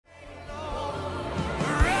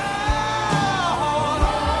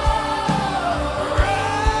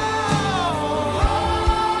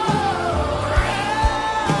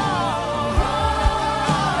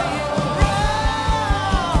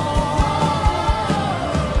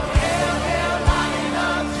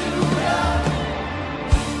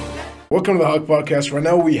Welcome to the Hug Podcast. Right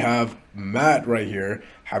now we have Matt right here,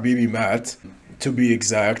 Habibi Matt, to be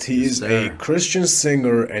exact. He's a Christian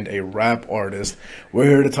singer and a rap artist. We're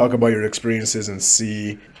here to talk about your experiences and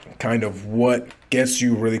see kind of what gets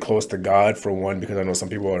you really close to God, for one, because I know some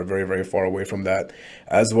people are very, very far away from that,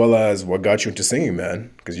 as well as what got you into singing,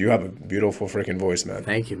 man, because you have a beautiful freaking voice, man.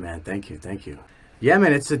 Thank you, man. Thank you. Yeah,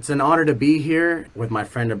 man, it's an honor to be here with my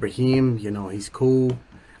friend Ibrahim. You know, he's cool.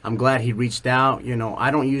 I'm glad he reached out. You know, I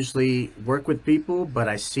don't usually work with people, but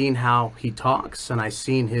I seen how he talks and I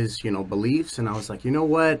seen his, beliefs, and I was like, you know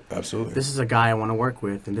what? Absolutely. This is a guy I want to work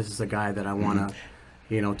with, and this is a guy that I want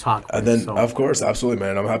to, talk with. And then, of course, absolutely,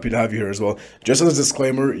 man. I'm happy to have you here as well. Just as a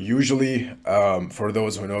disclaimer, usually, for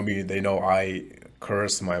those who know me, they know I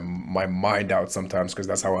curse my mind out sometimes because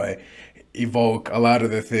that's how I evoke a lot of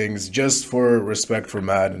the things, just for respect for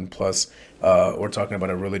Matt, and plus we're talking about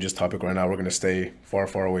a religious topic right now. We're going to stay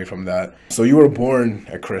far away from that. So you were born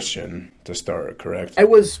a Christian to start, correct? I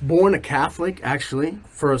was born a Catholic, actually.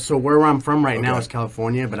 So where I'm from right now is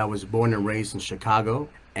California, but I was born and raised in Chicago.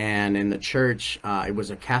 And in the church, it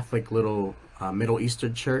was a Catholic little Middle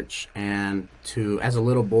Eastern church. And as a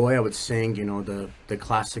little boy, I would sing, the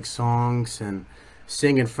classic songs and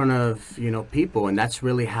sing in front of, people. And that's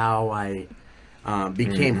really how I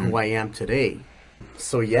became who I am today.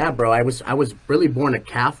 So yeah, bro, I was really born a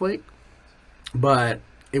Catholic, but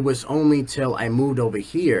it was only till I moved over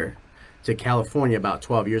here to California about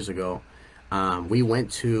 12 years ago. We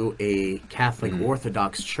went to a Catholic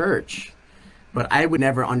Orthodox church, but I would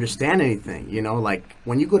never understand anything. Like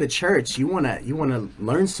when you go to church, you wanna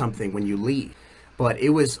learn something when you leave, but it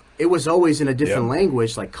was always in a different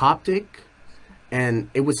language, like Coptic, and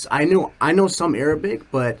I know some Arabic,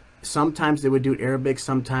 but sometimes they would do Arabic,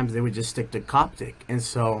 sometimes they would just stick to Coptic. And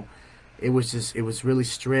so it was really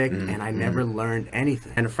strict, and I never learned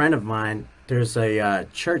anything. And a friend of mine, there's a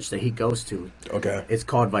church that he goes to. Okay. It's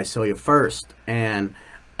called Visalia First. And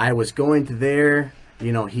I was going to there,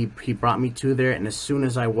 he brought me to there, and as soon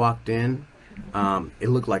as I walked in, it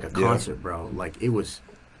looked like a concert, bro. Like, it was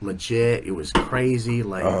legit, it was crazy,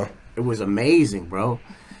 like, it was amazing, bro.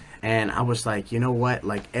 And I was like, you know what,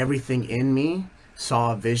 like, everything in me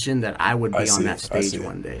saw a vision that I would be on that stage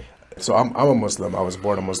one day. So I'm a Muslim. I was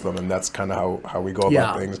born a Muslim, and that's kind of how we go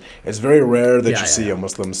about things. It's very rare that you see a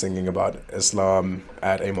Muslim singing about Islam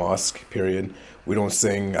at a mosque, period. We don't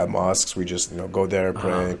sing at mosques. We just go there,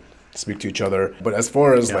 pray, speak to each other. But as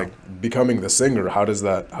far as like becoming the singer, how does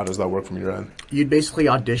that work from your end? You'd basically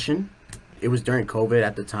audition. It was during COVID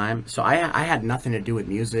at the time, so I had nothing to do with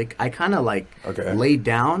music. I kind of laid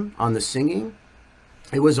down on the singing.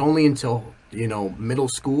 It was only until middle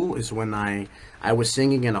school is when I was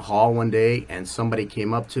singing in a hall one day, and somebody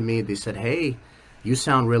came up to me. They said, "Hey, you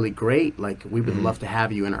sound really great. Like, we would love to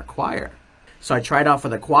have you in our choir." So I tried out for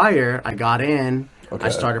the choir. I got in. I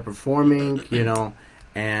started performing,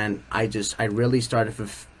 and I really started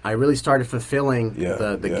fulfilling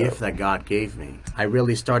the gift that God gave me. I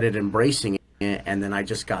really started embracing it, and then I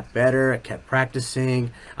just got better. I kept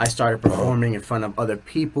practicing. I started performing in front of other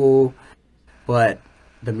people, but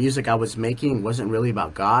the music I was making wasn't really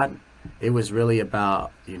about God. It was really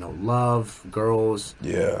about, love, girls.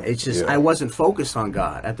 Yeah. It's just, I wasn't focused on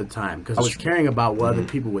God at the time because I was caring about what other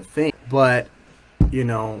people would think. But,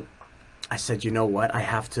 I said, you know what? I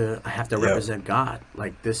have to represent God.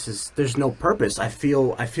 Like, there's no purpose. I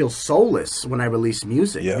feel soulless when I release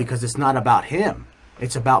music because it's not about him.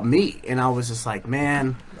 It's about me. And I was just like,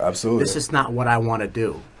 man, absolutely, this is not what I want to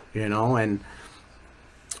do, and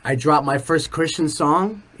I dropped my first Christian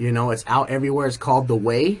song. It's out everywhere. It's called The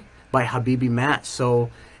Way by Habibi Matt. So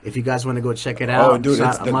if you guys want to go check it out. Oh, dude,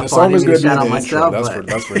 the song is going to be in the intro.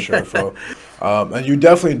 That's for sure, bro. And you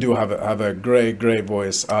definitely do have a great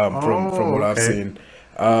voice from what I've seen.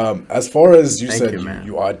 As far as you said,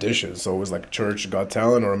 you auditioned. So it was like Church Got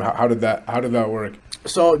Talent, or how did that work?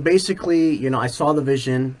 So basically, I saw the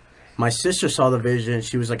vision. My sister saw the vision.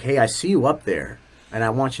 She was like, "Hey, I see you up there, and I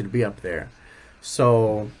want you to be up there."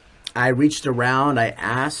 So I reached around, I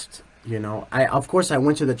asked, of course I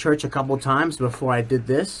went to the church a couple times before I did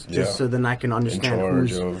this, just so then I can understand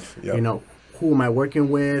who am I working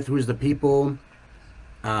with, who's the people.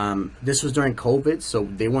 This was during COVID, so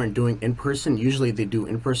they weren't doing in-person. Usually they do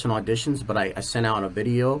in-person auditions, but I sent out a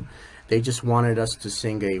video. They just wanted us to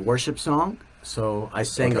sing a worship song. So I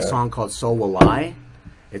sang a song called So Will I.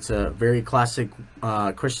 It's a very classic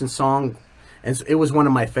Christian song. And it was one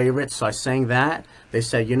of my favorites, so I sang that. They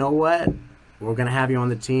said, you know what? We're going to have you on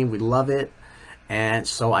the team. We love it. And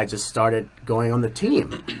so I just started going on the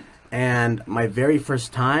team. And my very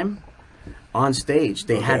first time on stage,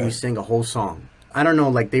 they had me sing a whole song. I don't know,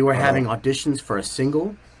 like they were having auditions for a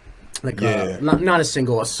single. like Yeah. not a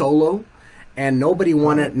single, a solo, and nobody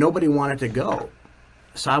wanted to go.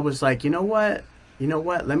 So I was like, you know what,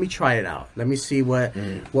 let me try it out. Let me see what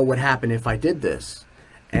would happen if I did this.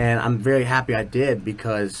 And I'm very happy I did,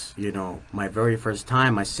 because my very first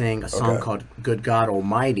time I sang a song called "Good God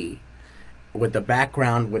Almighty," with the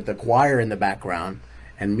background, with the choir in the background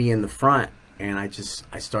and me in the front, and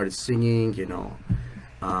I started singing,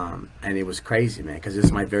 and it was crazy, man, because this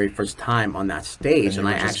is my very first time on that stage, and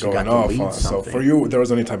I actually got to lead something. So for you, there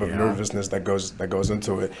was any type of nervousness that goes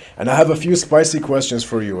into it. And I have a few spicy questions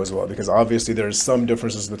for you as well, because obviously there's some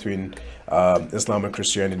differences between Islam and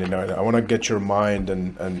Christianity. And I want to get your mind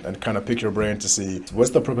and kind of pick your brain to see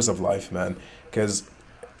what's the purpose of life, man. Because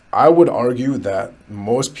I would argue that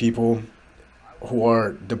most people who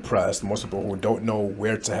are depressed, most people who don't know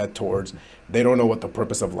where to head towards, they don't know what the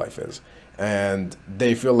purpose of life is. And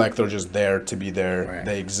they feel like they're just there to be there. Right.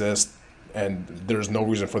 They exist, and there's no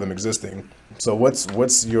reason for them existing. So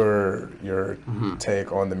what's your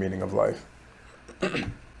take on the meaning of life?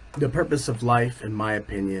 The purpose of life, in my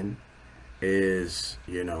opinion, is,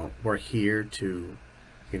 we're here to,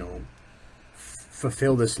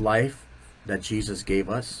 fulfill this life that Jesus gave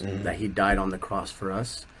us, that he died on the cross for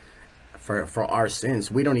us, for our sins.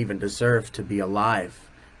 We don't even deserve to be alive,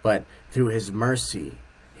 but through his mercy,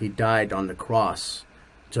 he died on the cross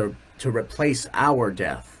to replace our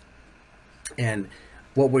death. And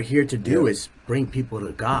what we're here to do is bring people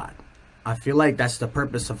to God. I feel like that's the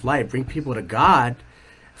purpose of life. Bring people to God,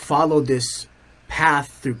 follow this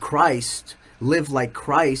path through Christ, live like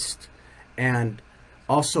Christ, and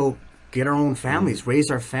also get our own families, raise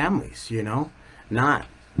our families, not,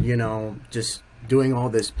 just doing all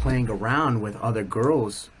this playing around with other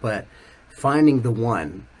girls, but finding the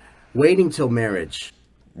one, waiting till marriage.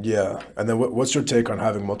 Yeah, and then what's your take on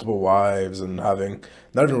having multiple wives and having,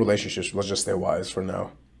 not even relationships, let's just say wives for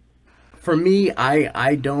now? For me,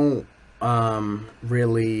 I don't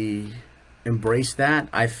really embrace that.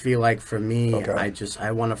 I feel like for me,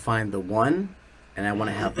 I want to find the one, and I want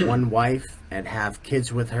to have one wife and have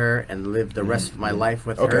kids with her and live the rest of my life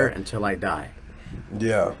with her until I die.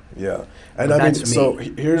 Yeah. And I mean, so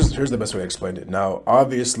here's the best way to explain it. Now,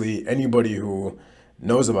 obviously, anybody who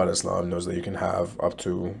knows about Islam knows that you can have up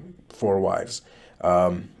to 4 wives.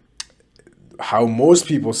 How most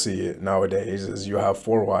people see it nowadays is you have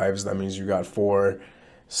 4 wives. That means you got 4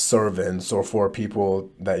 servants or 4 people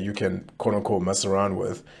that you can quote unquote mess around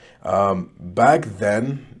with. Back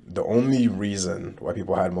then, the only reason why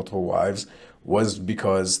people had multiple wives was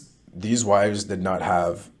because these wives did not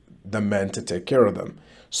have the men to take care of them.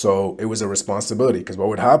 So it was a responsibility, because what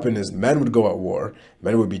would happen is men would go at war,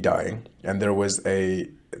 men would be dying, and there was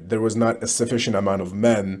not a sufficient amount of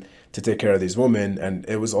men to take care of these women, and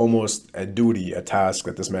it was almost a duty, a task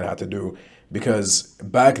that this man had to do. Because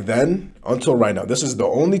back then, until right now, this is the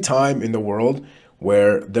only time in the world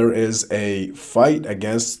where there is a fight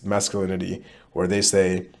against masculinity, where they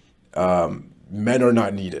say men are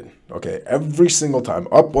not needed. Okay, every single time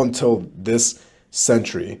up until this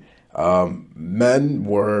century, men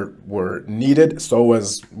were needed, so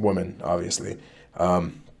was women, obviously.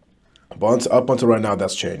 But up until right now,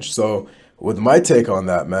 that's changed. So with my take on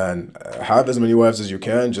that, man, have as many wives as you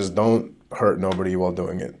can, just don't hurt nobody while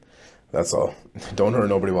doing it. That's all. Don't hurt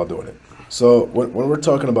nobody while doing it. So when we're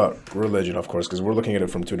talking about religion, of course, because we're looking at it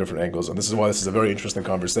from 2 different angles, and this is why this is a very interesting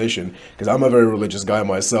conversation, because I'm a very religious guy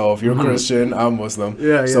myself. You're Christian, I'm Muslim.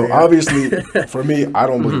 So obviously, for me, I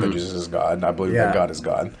don't believe that Jesus is God. I believe that God is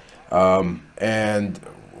God. And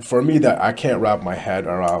for me, that I can't wrap my head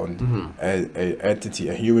around a entity,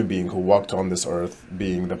 a human being who walked on this earth,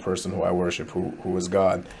 being the person who I worship, who is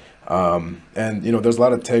God. And there's a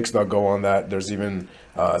lot of takes that go on that. There's even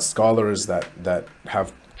scholars that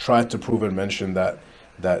have tried to prove and mention that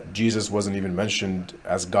Jesus wasn't even mentioned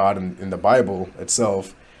as God in the Bible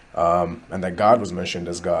itself, and that God was mentioned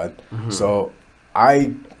as God. So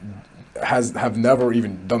I have never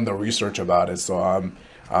even done the research about it. So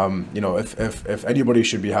if anybody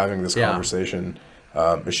should be having this conversation,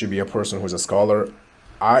 it should be a person who's a scholar.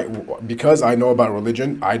 Because I know about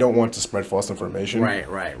religion, I don't want to spread false information. Right.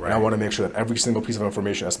 And I want to make sure that every single piece of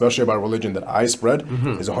information, especially about religion, that I spread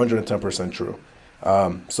is 110% true.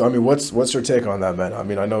 So I mean, what's your take on that, man? I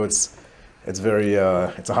mean, I know it's very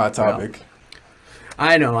it's a hot topic.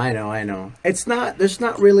 I know. There's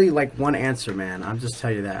not really like one answer, man. I'm just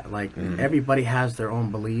telling you that. Like everybody has their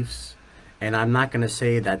own beliefs. And I'm not going to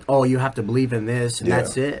say that, oh, you have to believe in this and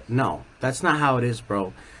that's it. No, that's not how it is,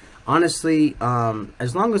 bro. Honestly,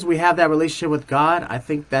 as long as we have that relationship with God, I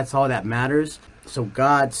think that's all that matters. So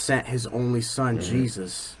God sent his only son,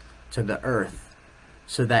 Jesus, to the earth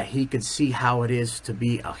so that he could see how it is to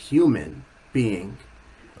be a human being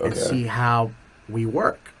and see how we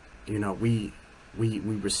work. You know, we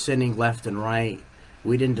were sinning left and right.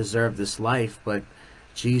 We didn't deserve this life, but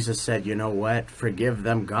Jesus said, you know what? Forgive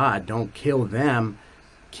them, God. Don't kill them.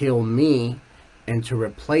 Kill me. And to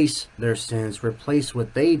replace their sins, replace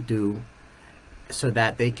what they do, so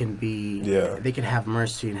that they can be, they can have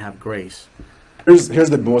mercy and have grace. Here's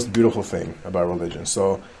the most beautiful thing about religion.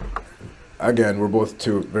 So, again, we're both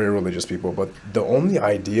two very religious people, but the only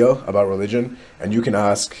idea about religion, and you can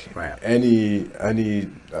ask any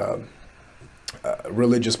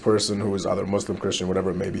religious person who is either Muslim, Christian, whatever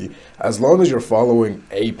it may be, as long as you're following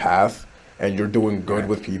a path and you're doing good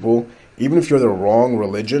with people, even if you're the wrong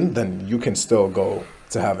religion, then you can still go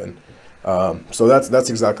to heaven. So that's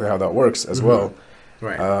exactly how that works as well.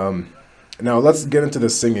 Right. Now let's get into the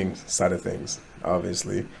singing side of things.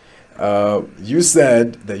 Obviously, you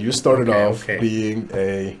said that you started off being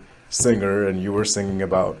a singer, and you were singing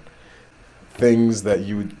about things that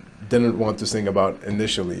you didn't want to sing about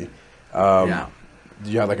initially.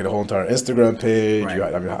 You had like a whole entire Instagram page.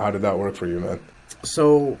 I mean, how did that work for you, man?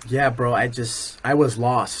 So yeah, bro, I was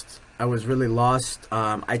lost. I was really lost.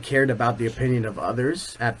 I cared about the opinion of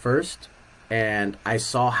others at first, and I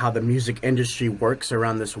saw how the music industry works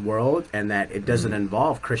around this world, and that it doesn't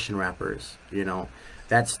involve Christian rappers. You know,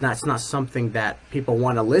 that's not something that people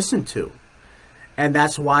want to listen to. And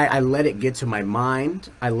that's why I let it get to my mind.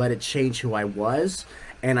 I let it change who I was.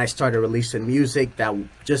 And I started releasing music that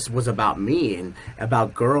just was about me and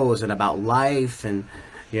about girls and about life. And,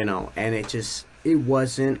 you know, and it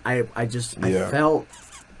wasn't, I felt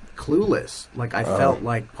clueless. Like I felt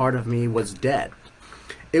like part of me was dead.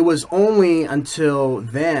 It was only until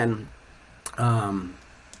then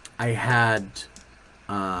I had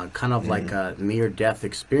kind of like a near-death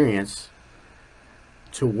experience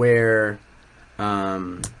to where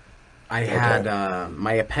I had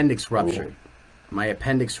my appendix ruptured. My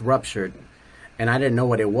appendix ruptured, and I didn't know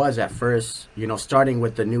what it was at first. You know, starting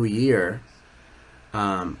with the new year,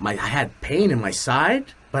 I had pain in my side,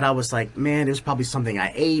 but I was like, man, it was probably something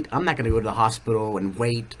I ate. I'm not going to go to the hospital and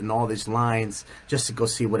wait in all these lines just to go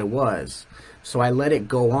see what it was. So I let it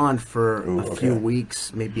go on for a few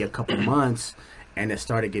weeks, maybe a couple months, and it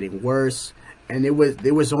started getting worse. And it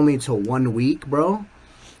was only until 1 week, bro,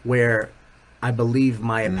 where I believe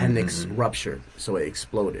my appendix ruptured, so it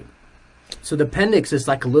exploded. So the appendix is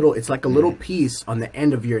like a little piece on the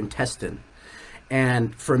end of your intestine.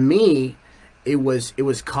 And for me, it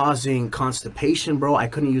was causing constipation, bro. I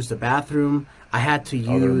couldn't use the bathroom. I had to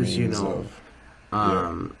use,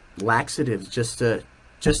 laxatives just to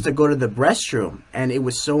go to the restroom. And it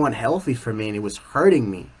was so unhealthy for me, and it was hurting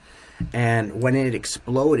me. And when it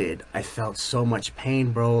exploded, I felt so much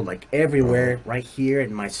pain, bro, like everywhere, right here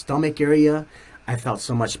in my stomach area. I felt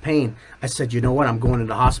so much pain. I said, you know what? I'm going to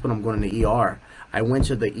the hospital. I'm going to the ER. I went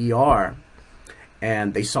to the ER,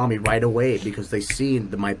 and they saw me right away because they see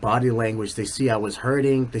my body language. They see I was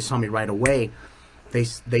hurting. They saw me right away.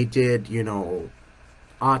 They did, you know,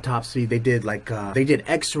 autopsy. They did they did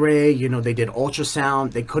X-ray. You know, they did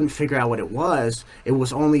ultrasound. They couldn't figure out what it was. It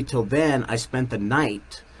was only till then I spent the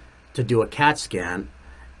night to do a CAT scan,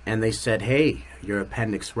 and they said, hey, your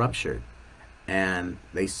appendix ruptured. And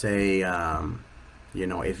they say, you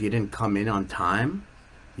know, if you didn't come in on time,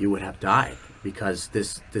 you would have died, because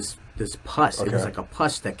this pus, it was like a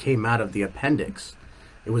pus that came out of the appendix.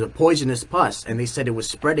 It was a poisonous pus, and they said it was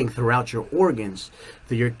spreading throughout your organs,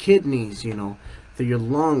 through your kidneys, you know, through your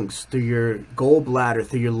lungs, through your gallbladder,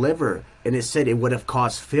 through your liver, and it said it would have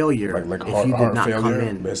caused failure if you did not come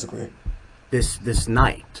in basically this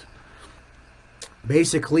night.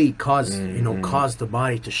 Basically caused the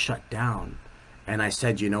body to shut down. And I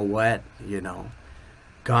said, you know what, you know,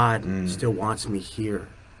 God still wants me here,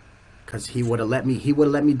 because he would have let me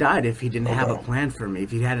die if he didn't have a plan for me,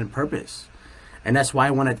 if he had a purpose. And that's why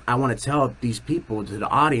I want to tell these people, to the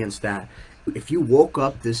audience, that if you woke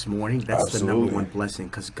up this morning, that's the number one blessing,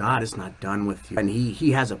 because God is not done with you, and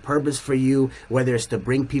he has a purpose for you, whether it's to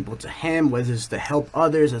bring people to him, whether it's to help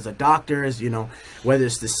others as a doctor, as, you know, whether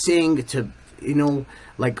it's to sing, to, you know,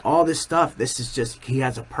 like all this stuff. This is just, he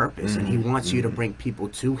has a purpose, and he wants you to bring people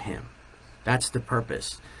to him. That's the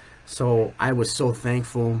purpose. So I was so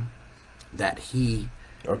thankful that he,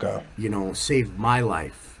 you know, saved my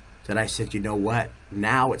life, that I said, you know what,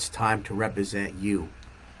 now it's time to represent you.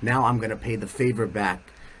 Now I'm going to pay the favor back.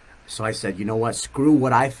 So I said, you know what, screw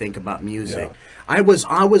what I think about music. I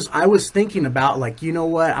was thinking about, like, you know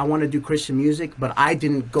what, I want to do Christian music, but I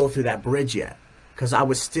didn't go through that bridge yet, because I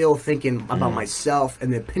was still thinking about myself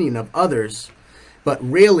and the opinion of others, But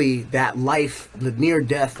really, that life, the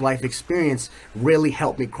near-death life experience, really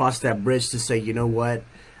helped me cross that bridge to say, you know what,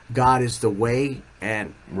 God is the way,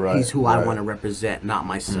 and He's who I want to represent, not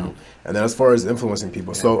myself. And then as far as influencing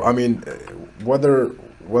people, so I mean, whether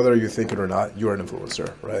you think it or not, you're an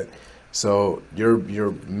influencer, right? So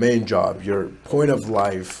your main job, your point of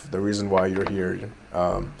life, the reason why you're here,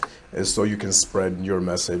 is so you can spread your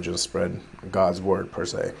message and spread God's word per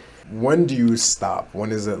se. When do you stop?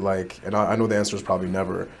 When is it like, and I know the answer is probably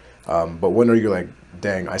never, but when are you like,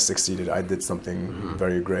 dang, I succeeded, I did something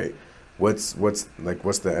very great? What's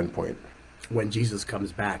the end point? When Jesus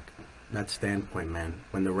comes back, that's the end point, man.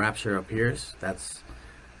 When the rapture appears, that's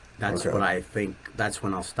okay. What I think. That's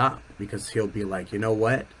when I'll stop, because He'll be like, you know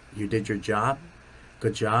what, you did your job,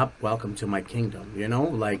 good job, welcome to my kingdom. You know,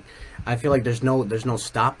 like, I feel like there's no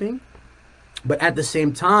stopping, but at the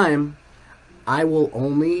same time, I will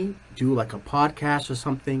only do like a podcast or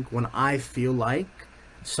something when I feel like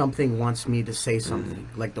something wants me to say something.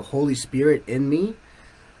 Like the Holy Spirit in me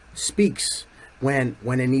speaks when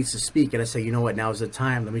it needs to speak, and I say, you know what, now's the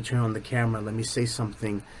time. Let me turn on the camera. Let me say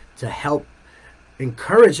something to help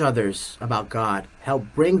encourage others about God, help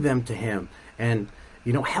bring them to Him, and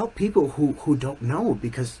help people who don't know,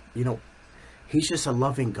 because He's just a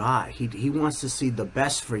loving God. He wants to see the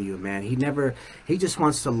best for you, man. He just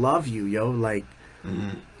wants to love you, yo. Like,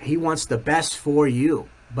 He wants the best for you.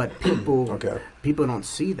 But people don't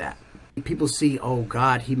see that. People see, oh,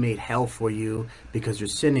 God, He made hell for you because you're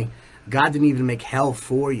sinning. God didn't even make hell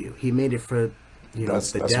for you. He made it for,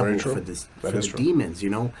 the devil, for the demons,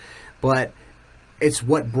 But it's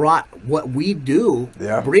what we do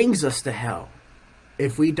brings us to hell.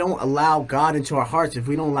 If we don't allow God into our hearts, if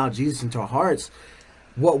we don't allow Jesus into our hearts,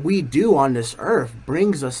 what we do on this earth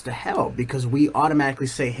brings us to hell, because we automatically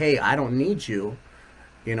say, hey, I don't need you.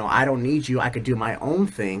 I don't need you. I could do my own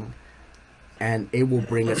thing, and it will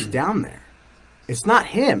bring us down there. It's not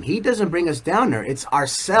Him. He doesn't bring us down there. It's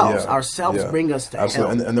ourselves. Ourselves bring us to hell.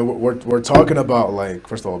 And then we're talking about, like,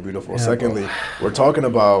 first of all, beautiful. Yeah, secondly, we're talking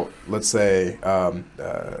about, let's say,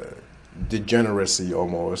 degeneracy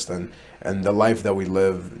almost, and the life that we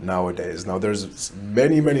live nowadays. Now, there's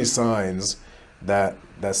many signs that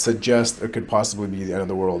suggest it could possibly be the end of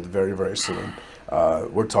the world very, very soon.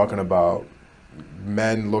 We're talking about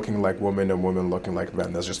men looking like women and women looking like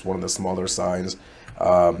men. That's just one of the smaller signs.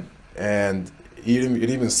 And it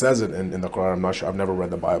even says it in the Quran. I'm not sure. I've never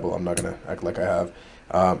read the Bible. I'm not going to act like I have.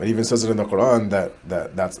 It even says it in the Quran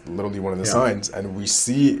that's literally one of the signs, and we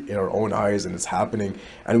see in our own eyes, and it's happening.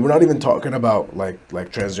 And we're not even talking about like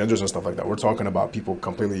transgenders and stuff like that. We're talking about people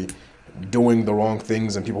completely doing the wrong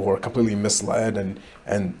things, and people who are completely misled, and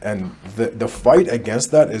the fight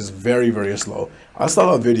against that is very, very slow. I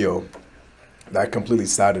saw a video that completely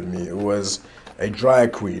saddened me. It was a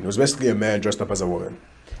drag queen. It was basically a man dressed up as a woman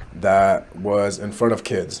that was in front of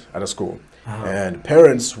kids at a school. And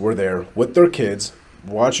parents were there with their kids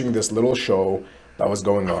watching this little show that was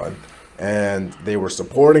going on, and they were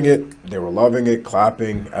supporting it, they were loving it,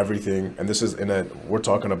 clapping, everything. And this is we're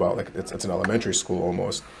talking about, like, it's an elementary school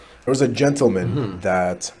almost. There was a gentleman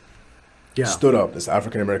that stood up, this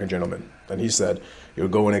African-American gentleman, and he said, you're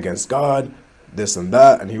going against God, this and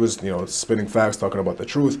that, and he was spitting facts, talking about the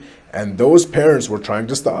truth. And those parents were trying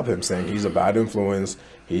to stop him, saying he's a bad influence,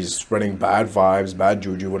 he's spreading bad vibes, bad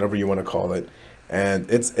juju, whatever you want to call it. And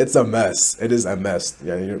it's a mess. It is a mess.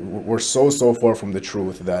 Yeah, we're so far from the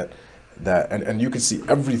truth that you can see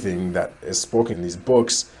everything that is spoken in these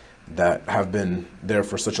books that have been there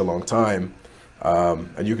for such a long time,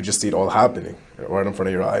 and you could just see it all happening right in front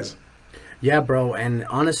of your eyes. Yeah, bro. And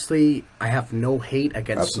honestly, I have no hate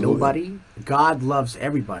against nobody. God loves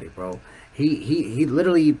everybody, bro. He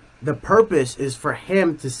literally, the purpose is for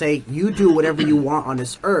Him to say, you do whatever you want on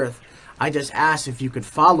this earth. I just asked if you could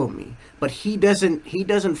follow me. But He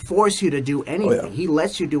doesn't force you to do anything. He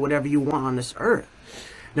lets you do whatever you want on this earth.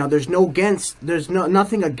 Now, there's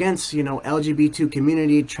nothing against, LGBT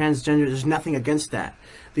community, transgender. There's nothing against that.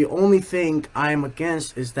 The only thing I'm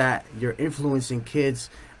against is that you're influencing kids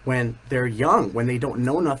when they're young, when they don't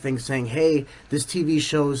know nothing, saying, hey, this TV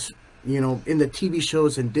show's, in the TV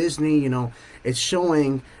shows in Disney, it's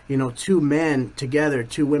showing, two men together,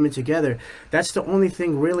 two women together. That's the only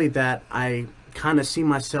thing really that I kind of see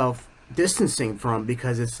myself distancing from,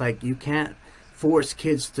 because it's like, you can't force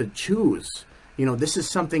kids to choose. This is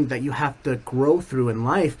something that you have to grow through in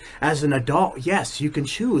life. As an adult, yes, you can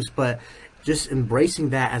choose, but just embracing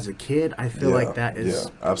that as a kid, I feel like that is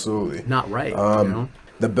absolutely not right.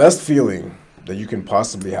 The best feeling that you can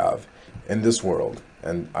possibly have in this world,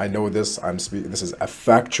 and I know this, this is a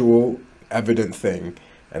factual, evident thing,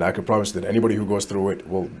 and I could promise that anybody who goes through it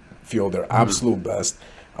will feel their absolute best.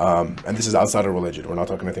 And this is outside of religion. We're not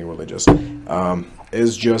talking anything religious.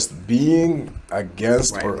 Is just being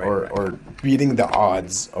against or beating the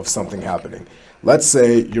odds of something happening. Let's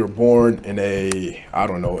say you're born in I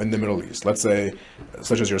don't know, in the Middle East. Let's say,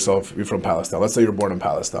 such as yourself, you're from Palestine. Let's say you're born in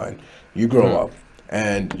Palestine. You grow up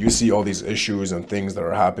and you see all these issues and things that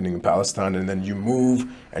are happening in Palestine, and then you move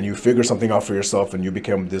and you figure something out for yourself, and you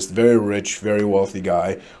become this very rich, very wealthy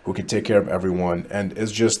guy who can take care of everyone, and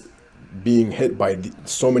it's just being hit by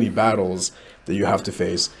so many battles that you have to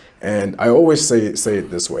face. And I always say it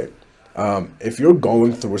this way: if you're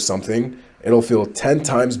going through something, it'll feel 10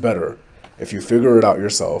 times better if you figure it out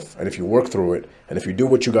yourself, and if you work through it, and if you do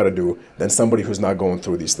what you got to do, than somebody who's not going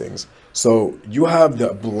through these things. So you have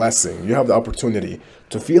the blessing, you have the opportunity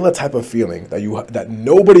to feel a type of feeling that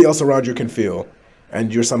nobody else around you can feel,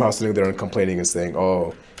 and you're somehow sitting there and complaining and saying,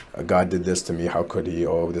 "Oh, God did this to me, how could he?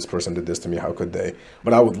 Oh, this person did this to me, how could they?"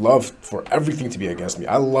 But I would love for everything to be against me.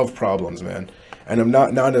 I love problems, man. And I'm not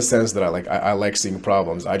in a sense that I like seeing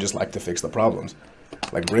problems. I just like to fix the problems.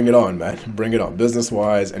 Like, bring it on, man. Bring it on.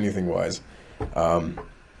 Business-wise, anything-wise.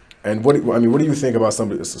 And what do you think about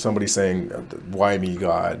somebody saying, "Why me,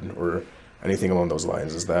 God?" or anything along those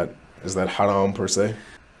lines? Is that haram per se?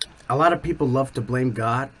 A lot of people love to blame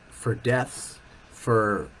God for deaths,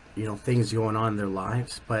 for things going on in their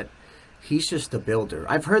lives, but he's just a builder.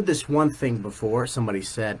 I've heard this one thing before. Somebody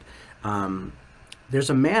said, there's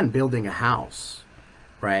a man building a house,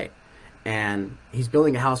 right? And he's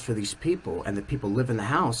building a house for these people, and the people live in the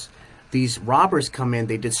house. These robbers come in,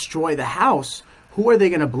 they destroy the house. Who are they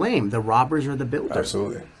going to blame? The robbers or the builder?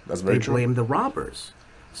 Absolutely. That's very true. They blame the robbers.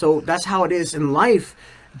 So that's how it is in life.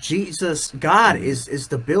 God is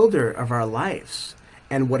the builder of our lives.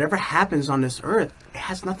 And whatever happens on this earth, it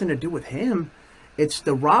has nothing to do with him. It's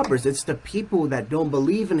the robbers. It's the people that don't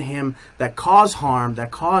believe in him, that cause harm,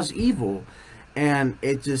 that cause evil. And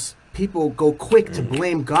people go quick to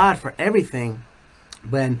blame God for everything,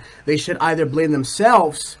 when they should either blame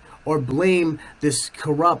themselves or blame this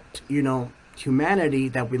corrupt, humanity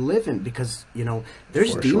that we live in, because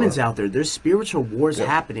there's demons out there. There's spiritual wars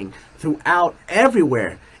happening throughout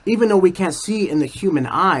everywhere. Even though we can't see in the human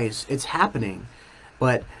eyes, it's happening.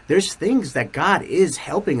 But there's things that God is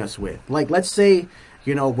helping us with. Like, let's say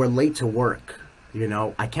we're late to work.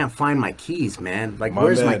 I can't find my keys, man. Like,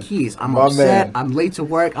 where's my keys? I'm upset. I'm late to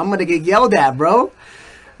work. I'm gonna get yelled at, bro.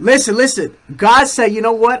 Listen. God said, you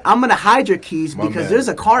know what? I'm gonna hide your keys because there's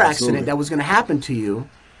a car accident that was gonna happen to you.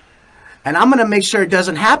 And I'm going to make sure it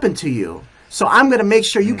doesn't happen to you. So I'm going to make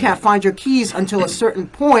sure you can't find your keys until a certain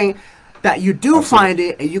point that you do find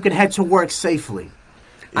it and you can head to work safely.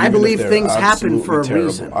 I believe things happen for a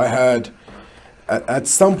reason. I had, at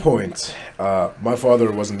some point, my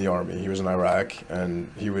father was in the army. He was in Iraq, and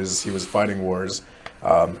he was fighting wars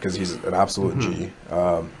because he's an absolute G.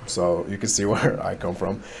 So you can see where I come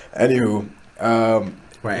from. Anywho,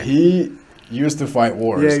 he used to fight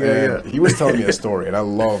wars, and he was telling me a story, and I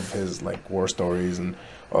love his war stories and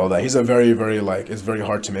all that. He's a very, very it's very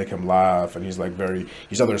hard to make him laugh, and he's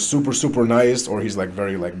he's either super nice, or he's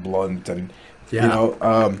very blunt, and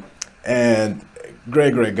and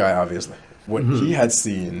great guy, obviously. What he had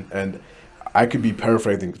seen, and I could be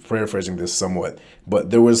paraphrasing this somewhat, but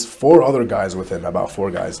there was 4 other guys with him, about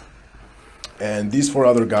 4 guys, and these 4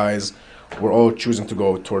 other guys were all choosing to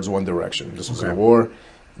go towards one direction. This was a war.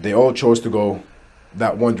 They all chose to go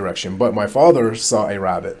that one direction, but my father saw a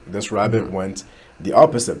rabbit. This rabbit went the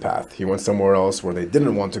opposite path. He went somewhere else where they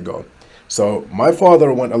didn't want to go. So my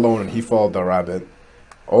father went alone, and he followed the rabbit.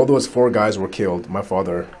 All those 4 guys were killed. My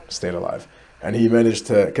father stayed alive, and he managed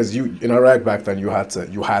to, because in Iraq back then, you had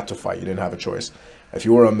to fight. You didn't have a choice. If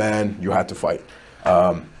you were a man, you had to fight.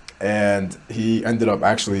 And he ended up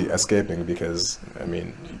actually escaping, because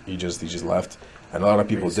he just left, and a lot of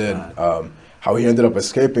people did. How he ended up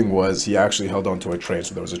escaping was he actually held onto a train.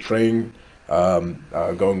 So there was a train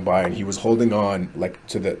going by, and he was holding on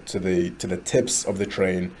to the tips of the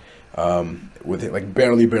train, with it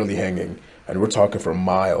barely hanging. And we're talking for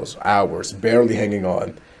miles, hours, barely hanging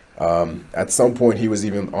on. At some point, he was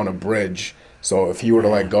even on a bridge. So if he were to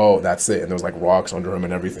let go, that's it. And there was rocks under him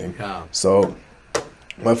and everything. Yeah. So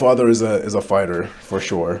my father is a fighter for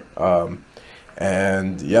sure.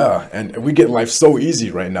 And we get life so easy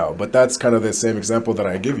right now, but that's kind of the same example that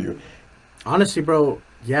I give you. Honestly, bro,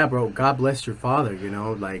 God bless your father.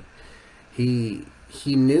 He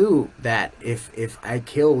he knew that if I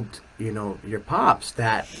killed, you know, your pops,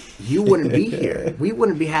 that you wouldn't be here. We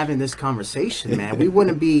wouldn't be having this conversation, man. We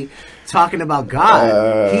wouldn't be talking about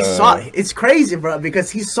God. He saw, it's crazy, bro, because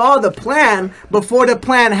he saw the plan before the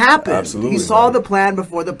plan happened. Absolutely, he saw man. the plan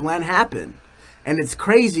before the plan happened. And it's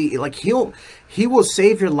crazy. Like he will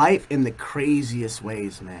save your life in the craziest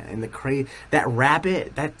ways, man. In the that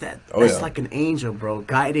rabbit, that's like an angel, bro,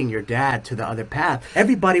 guiding your dad to the other path.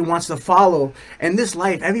 Everybody wants to follow in this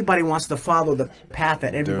life. Everybody wants to follow the path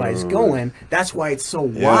that everybody's going. That's why it's so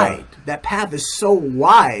wide. That path is so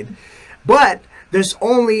wide, but there's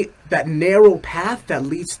only that narrow path that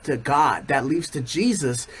leads to God, that leads to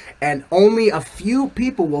Jesus, and only a few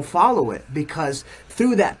people will follow it, because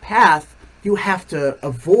through that path you have to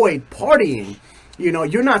avoid partying. You know,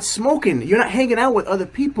 you're not smoking, you're not hanging out with other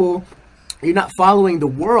people, you're not following the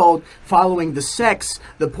world, following the sex,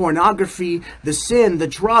 the pornography, the sin, the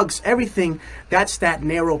drugs, everything. That's that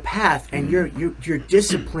narrow path, and you're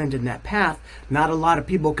disciplined in that path. Not a lot of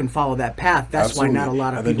people can follow that path. That's Absolutely. Why not a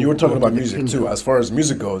lot of and people. then you were talking about music kingdom. too. As far as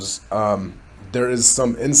music goes, there is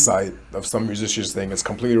some insight of some musicians saying it's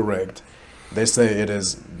completely rigged. They say it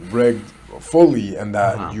is rigged fully, and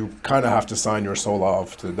that you kind of have to sign your soul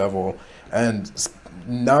off to the devil. And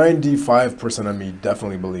 95% of me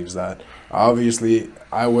definitely believes that. Obviously,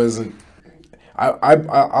 I wasn't.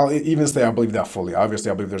 I'll even say I believe that fully. Obviously,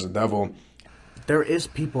 I believe there's a devil. There is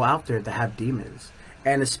people out there that have demons,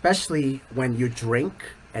 and especially when you drink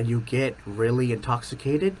and you get really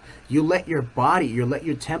intoxicated, you let your body, you let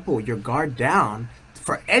your temple, your guard down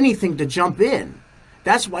for anything to jump in.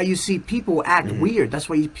 That's why you see people act weird. That's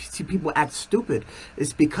why you see people act stupid.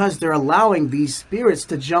 It's because they're allowing these spirits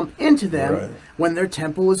to jump into them when their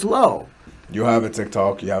temple is low. You have a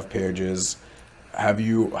TikTok, you have pages. Have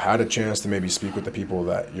you had a chance to maybe speak with the people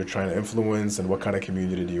that you're trying to influence, and what kind of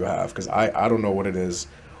community do you have? Because I don't know what it is,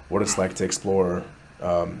 what it's like to explore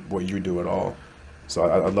what you do at all. So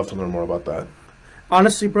I'd love to learn more about that.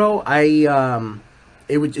 Honestly, bro,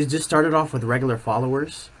 it just started off with regular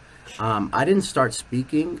followers. I didn't start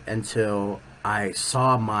speaking until I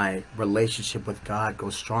saw my relationship with God go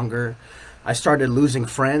stronger. I started losing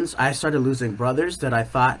friends. I started losing brothers that I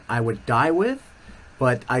thought I would die with,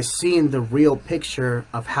 but I seen the real picture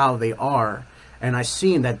of how they are, and I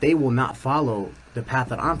seen that they will not follow the path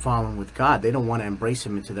that I'm following with God. They don't want to embrace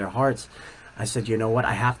Him into their hearts. I said, you know what?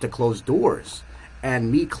 I have to close doors,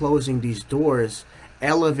 and me closing these doors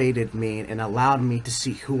elevated me and allowed me to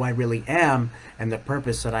see who I really am and the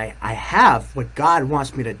purpose that I have, what God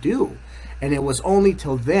wants me to do. And it was only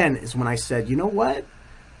till then is when I said, you know what?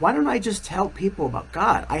 Why don't I just tell people about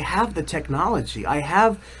God? I have the technology. I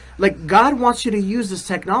have, like, God wants you to use this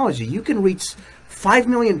technology. You can reach 5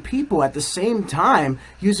 million people at the same time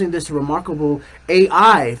using this remarkable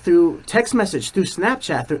AI through text message, through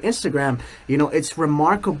Snapchat, through Instagram. You know, it's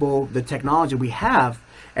remarkable, the technology we have.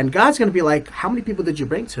 And God's going to be like, how many people did you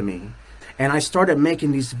bring to me? And I started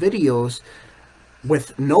making these videos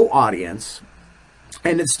with no audience.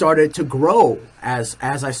 And it started to grow as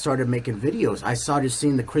I started making videos. I started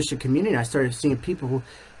seeing the Christian community. I started seeing people who,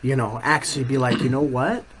 you know, actually be like, you know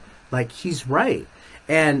what? Like, he's right.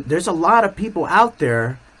 And there's a lot of people out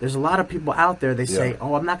there. There's a lot of people out there. They say,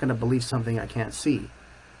 oh, I'm not going to believe something I can't see.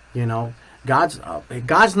 You know, God's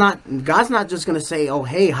not just going to say, oh,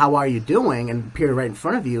 hey, how are you doing? And appear right in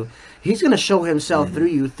front of you. He's going to show himself through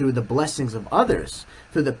you, through the blessings of others,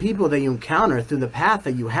 through the people that you encounter, through the path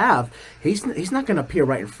that you have. He's not going to appear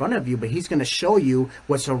right in front of you, but he's going to show you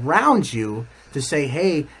what's around you to say,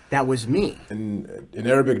 hey, that was me. In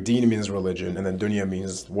Arabic, deen means religion, and then dunya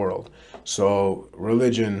means world. So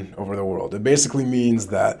religion over the world. It basically means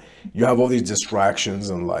that you have all these distractions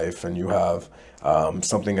in life, and you have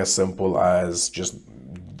something as simple as just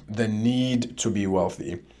the need to be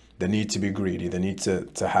wealthy, the need to be greedy, the need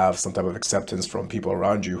to have some type of acceptance from people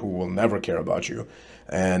around you who will never care about you.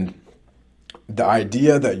 And the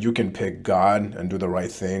idea that you can pick God and do the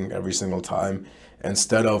right thing every single time,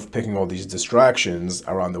 instead of picking all these distractions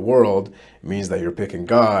around the world, means that you're picking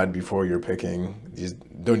God before you're picking these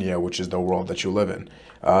dunya, which is the world that you live in.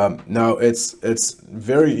 Now, it's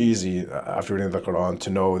very easy after reading the Quran to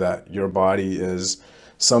know that your body is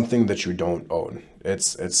something that you don't own.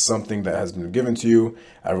 It's something that has been given to you.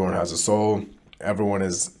 Everyone has a soul. Everyone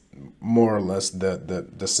is more or less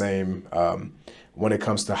the same when it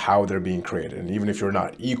comes to how they're being created. And even if you're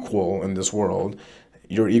not equal in this world,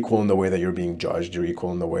 you're equal in the way that you're being judged. You're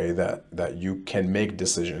equal in the way that you can make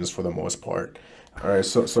decisions for the most part. All right,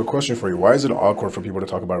 so question for you. Why is it awkward for people to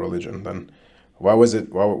talk about religion then? Why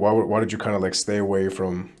did you kind of like stay away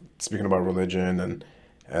from speaking about religion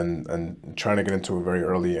and trying to get into it very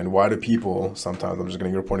early? And why do people sometimes, I'm just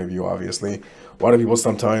getting your point of view, obviously, why do people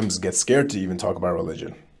sometimes get scared to even talk about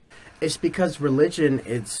religion? It's because religion,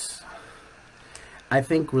 I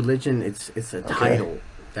think religion, it's a title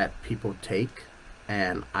that people take,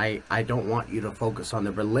 and I don't want you to focus on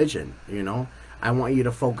the religion, you know? I want you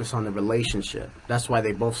to focus on the relationship. That's why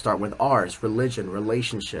they both start with R's, religion,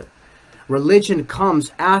 relationship. Religion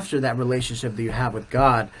comes after that relationship that you have with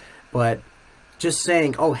God, but just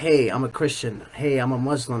saying, oh, hey, I'm a Christian, hey, I'm a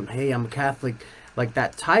Muslim, hey, I'm a Catholic, like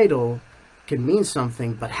that title can mean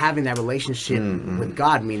something, but having that relationship with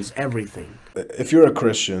God means everything. If you're a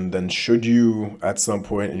Christian, then should you, at some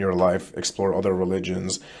point in your life, explore other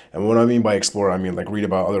religions? And what I mean by explore, I mean like read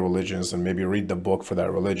about other religions and maybe read the book for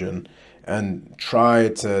that religion and try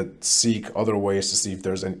to seek other ways to see if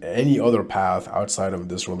there's any other path outside of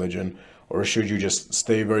this religion, or should you just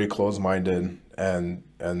stay very close-minded and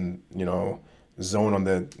you know, zone on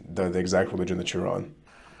the exact religion that you're on?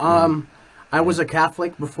 I was a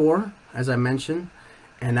Catholic before, as I mentioned,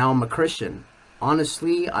 and now I'm a Christian.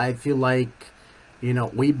 Honestly, I feel like, you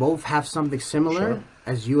know, we both have something similar,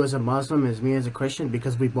 as you as a Muslim, as me as a Christian,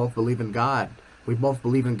 because we both believe in God. We both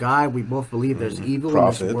believe in God. We both believe there's evil in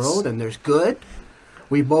this world and there's good.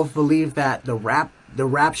 We both believe that the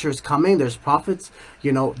rapture is coming. There's prophets.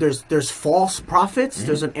 You know, there's false prophets.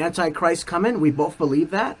 There's an antichrist coming. We both believe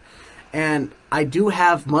that. And I do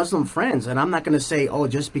have Muslim friends, and I'm not going to say, oh,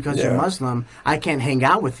 just because you're Muslim, I can't hang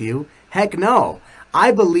out with you. Heck no.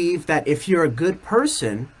 I believe that if you're a good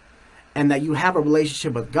person and that you have a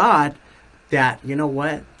relationship with God, that, you know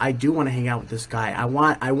what, I do want to hang out with this guy. I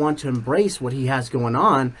want to embrace what he has going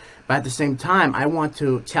on, but at the same time, I want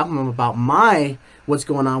to tell him about what's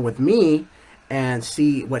going on with me and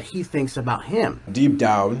see what he thinks about him. Deep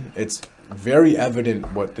down, it's very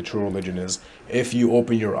evident what the true religion is if you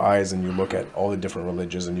open your eyes and you look at all the different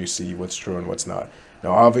religions and you see what's true and what's not.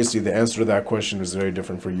 Now, obviously, the answer to that question is very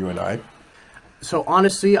different for you and I. So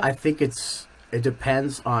honestly, I think it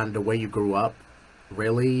depends on the way you grew up.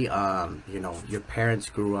 Really, you know, your parents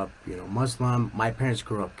grew up, you know, Muslim. My parents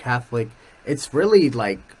grew up Catholic. It's really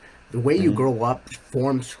like the way you grow up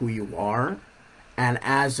forms who you are. And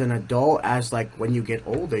as an adult, as like when you get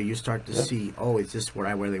older, you start to see, oh, is this what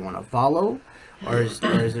I really want to follow? Or is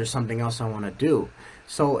there something else I want to do?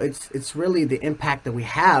 So it's really the impact that we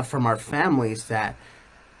have from our families that,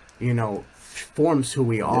 you know, forms who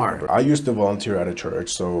we are. I used to volunteer at a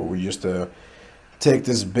church, so we used to take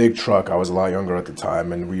this big truck. I was a lot younger at the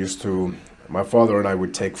time, and my father and I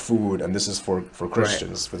would take food, and this is for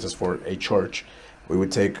Christians, this is for a church. We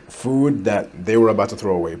would take food that they were about to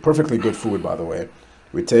throw away. Perfectly good food, by the way.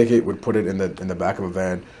 We'd take it, we'd put it in the back of a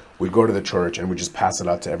van, we'd go to the church, and we'd just pass it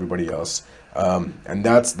out to everybody else. And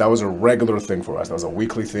that was a regular thing for us. That was a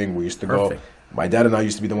weekly thing. We used to go. My dad and I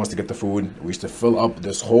used to be the ones to get the food. We used to fill up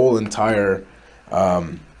this whole entire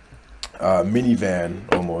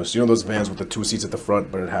minivan, almost. You know those vans with the 2 seats at the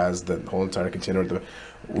front, but it has the whole entire container.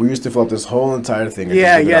 We used to fill up this whole entire thing and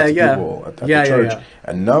just give it out to people at the church.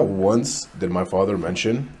 And not once did my father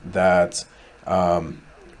mention that not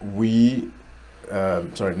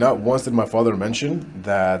once did my father mention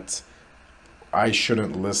that I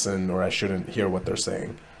shouldn't listen or I shouldn't hear what they're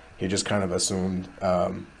saying. He just kind of assumed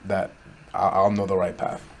that I'll know the right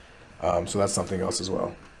path. So that's something else as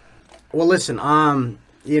well. Well, listen,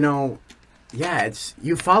 you know, it's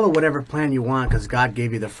you follow whatever plan you want because God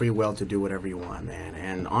gave you the free will to do whatever you want, man.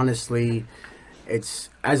 And honestly, it's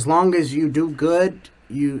as long as you do good,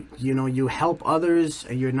 you know, you help others,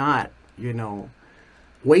 and you're not, you know,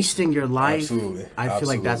 wasting your life. Absolutely. I feel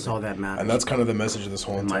like that's all that matters. And that's kind of the message of this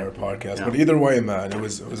whole entire podcast. Yeah. But either way, man, it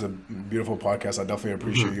was a beautiful podcast. I definitely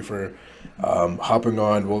appreciate you for hopping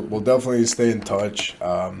on. We'll definitely stay in touch.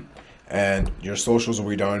 And your socials will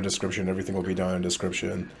be down in the description. Everything will be down in the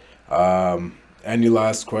description. Any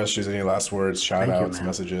last questions, any last words, shout outs,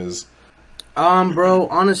 messages? Bro,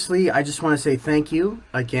 honestly, I just want to say thank you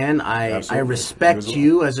again. I respect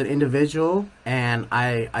you as an individual, and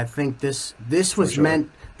I think this was meant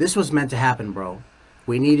to happen, bro.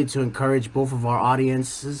 We needed to encourage both of our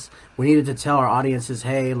audiences. We needed to tell our audiences,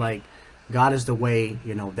 hey, like, God is the way,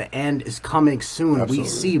 you know, the end is coming soon. Absolutely. We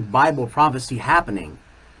see Bible prophecy happening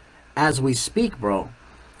as we speak, bro.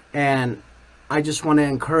 And I just want to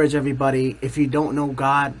encourage everybody, if you don't know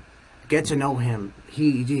God, get to know him.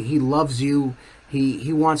 He loves you.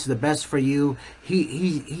 He wants the best for you.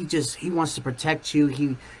 He wants to protect you.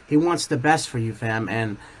 He wants the best for you, fam.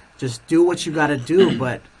 And just do what you got to do,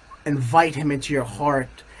 but invite him into your heart,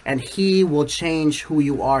 and he will change who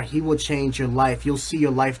you are. He will change your life. You'll see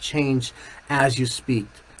your life change as you speak.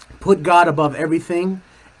 Put God above everything,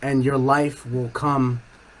 and your life will come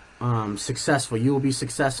successful. You will be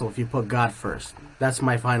successful if you put God first. That's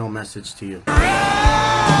my final message to you.